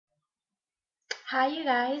Hi you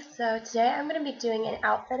guys, so today I'm going to be doing an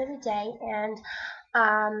outfit of the day, and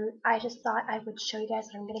I just thought I would show you guys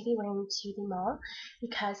what I'm going to be wearing to the mall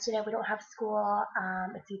because today we don't have school.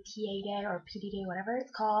 It's a TA day or PD day, whatever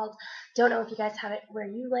it's called. Don't know if you guys have it where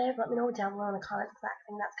you live. Let me know down below in the comments because I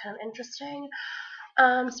think that's kind of interesting. So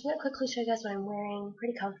I'm going to quickly show you guys what I'm wearing.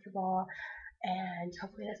 Pretty comfortable, and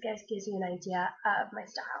hopefully this guys gives you an idea of my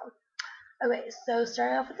style. Okay, so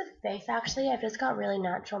starting off with the face, actually I've just got really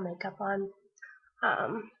natural makeup on.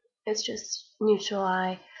 It's just neutral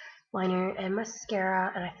eye liner and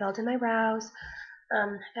mascara, and I filled in my brows.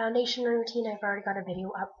 Foundation routine, I've already got a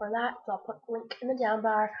video up for that, so I'll put the link in the down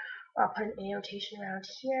bar, or I'll put an annotation around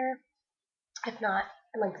here. If not,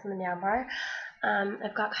 a link in the down bar.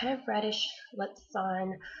 I've got kind of reddish lips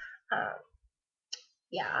on, um,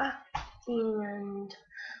 yeah, and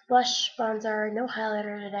blush, bronzer, no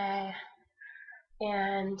highlighter today,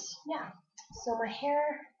 and yeah. So my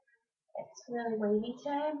hair, it's really wavy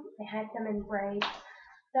today. I had them in braids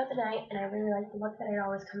throughout the night, and I really like the look that it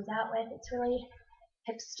always comes out with. It's really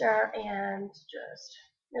hipster and just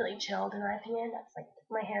really chilled, in my opinion. That's like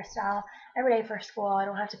my hairstyle every day for school. I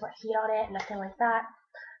don't have to put heat on it, nothing like that.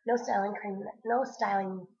 No styling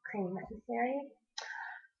cream necessary.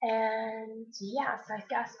 And yeah, so I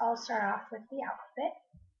guess I'll start off with the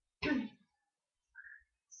outfit.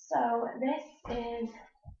 So this is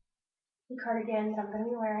the cardigan that I'm going to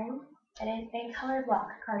be wearing. It is a color block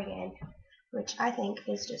cardigan, which I think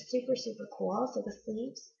is just super, super cool. So the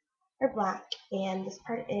sleeves are black, and this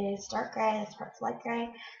part is dark gray, this part's light gray.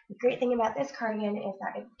 The great thing about this cardigan is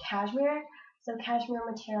that it's cashmere, so cashmere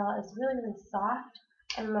material is really, really soft,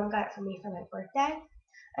 and my mom got it for me for my birthday.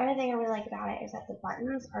 Another thing I really like about it is that the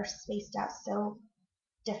buttons are spaced out so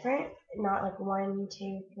different, not like 1,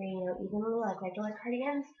 2, 3, evenly like regular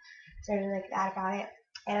cardigans. So I really like that about it.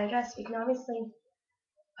 And I guess you can obviously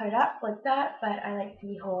put it up like that, but I like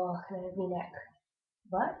the whole kind of V-neck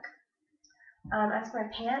look. As for my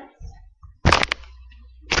pants,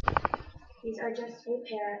 these are just a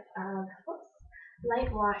pair of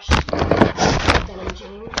light wash denim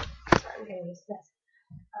jeans. Sorry, I'm going to use this.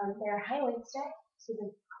 They're high-waisted, super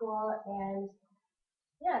cool, and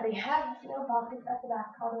yeah, they have no pockets at the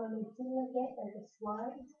back, although when you see them get, they're just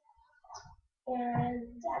lines. And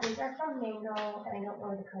yeah, these are from Mango, and I don't know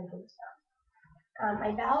where the cardigan's from.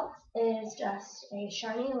 My belt is just a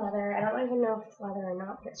shiny leather. I don't even know if it's leather or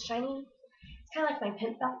not, but it's shiny. It's kind of like my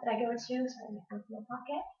pimp belt that I go to, so I have it in my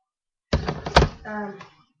pocket.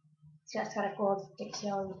 It's just got a gold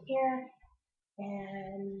detail in here,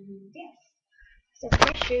 and yeah. So for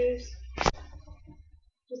my shoes,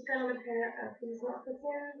 just got on a pair of these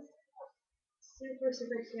moccasins. Super,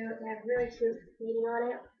 super cute. They have really cute beading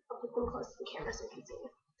on it. I'll put them close to the camera so you can see.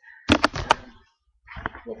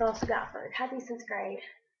 They've also got fur. I've had these since grade.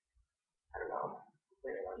 I don't know,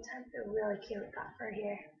 really long time. They're really cute. Got fur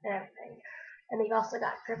here and everything. And they've also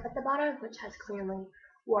got grip at the bottom, which has clearly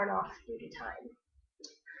worn off due to time.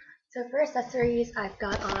 So for accessories, I've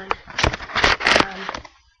got on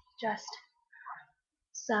just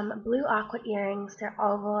some blue aqua earrings. They're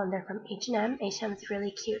oval and they're from H&M. H&M's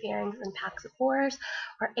really cute earrings in packs of 4s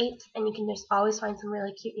or 8s, and you can just always find some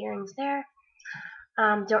really cute earrings there.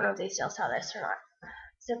 Don't know if they still sell this or not.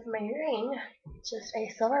 So for my ring, just a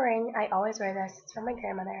silver ring. I always wear this. It's from my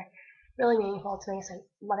grandmother. Really meaningful to me, so I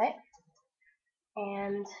love it.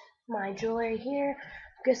 And my jewelry here,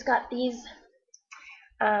 just got these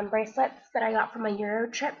bracelets that I got from my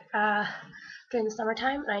Euro trip during the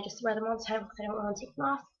summertime, and I just wear them all the time because I don't want to take them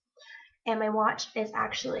off. And my watch is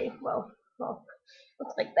actually, well,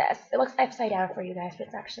 looks like this. It looks upside down for you guys, but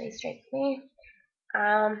it's actually straight for me.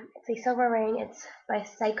 It's a silver ring. It's by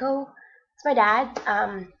Seiko. It's my dad's.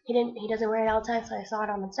 He doesn't wear it all the time, so I saw it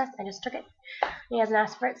on his desk. I just took it. He hasn't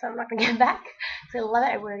asked for it, so I'm not gonna give it back. So I love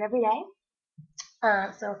it. I wear it every day.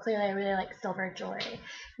 So clearly, I really like silver jewelry.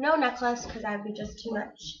 No necklace because that would be just too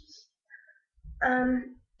much.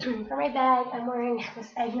 For my bag, I'm wearing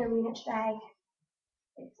this Egner Munich bag.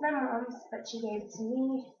 It's my mom's, but she gave it to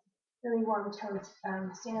me. Really warm toned,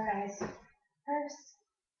 standardized purse.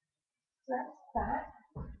 So that's that.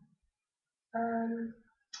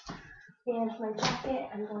 And for my jacket,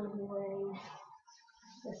 I'm going to be wearing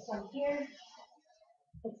this one here.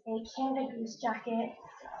 It's a Canada Goose jacket.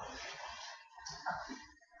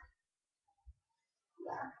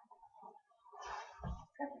 Yeah,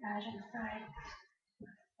 got the badge on the side,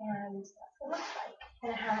 and that's what it looks like.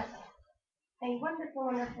 And it has a wonderful,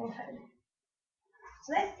 wonderful hood.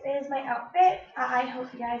 So this is my outfit. I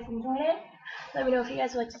hope you guys enjoyed it. Let me know if you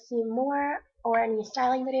guys would like to see more or any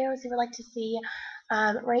styling videos you would like to see.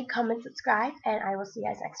 Rate, comment, subscribe, and I will see you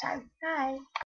guys next time. Bye!